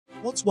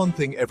What's one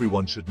thing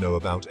everyone should know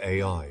about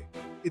AI?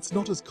 It's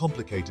not as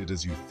complicated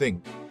as you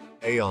think.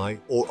 AI,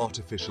 or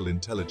artificial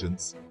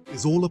intelligence,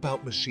 is all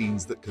about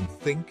machines that can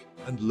think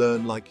and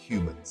learn like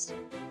humans.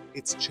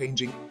 It's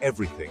changing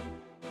everything,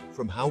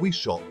 from how we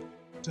shop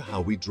to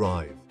how we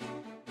drive.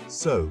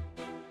 So,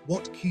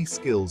 what key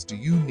skills do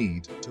you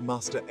need to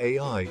master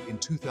AI in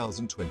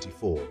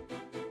 2024?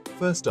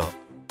 First up,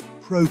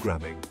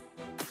 programming.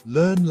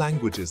 Learn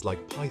languages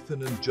like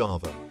Python and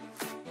Java.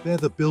 They're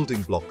the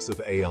building blocks of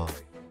AI.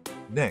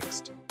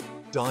 Next,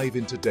 dive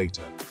into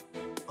data.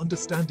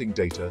 Understanding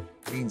data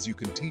means you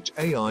can teach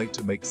AI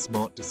to make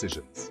smart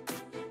decisions.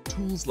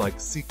 Tools like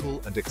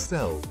SQL and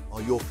Excel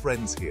are your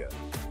friends here.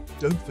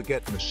 Don't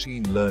forget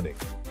machine learning.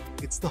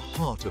 It's the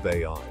heart of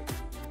AI.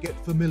 Get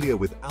familiar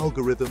with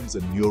algorithms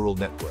and neural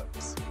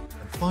networks.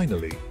 And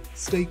finally,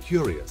 stay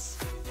curious.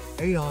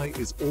 AI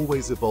is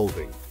always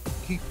evolving.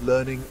 Keep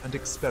learning and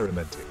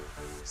experimenting.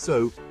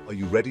 So, are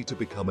you ready to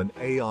become an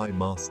AI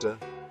master?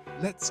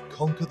 Let's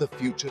conquer the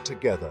future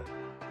together.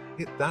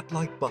 Hit that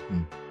like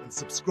button and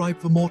subscribe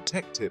for more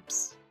tech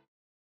tips.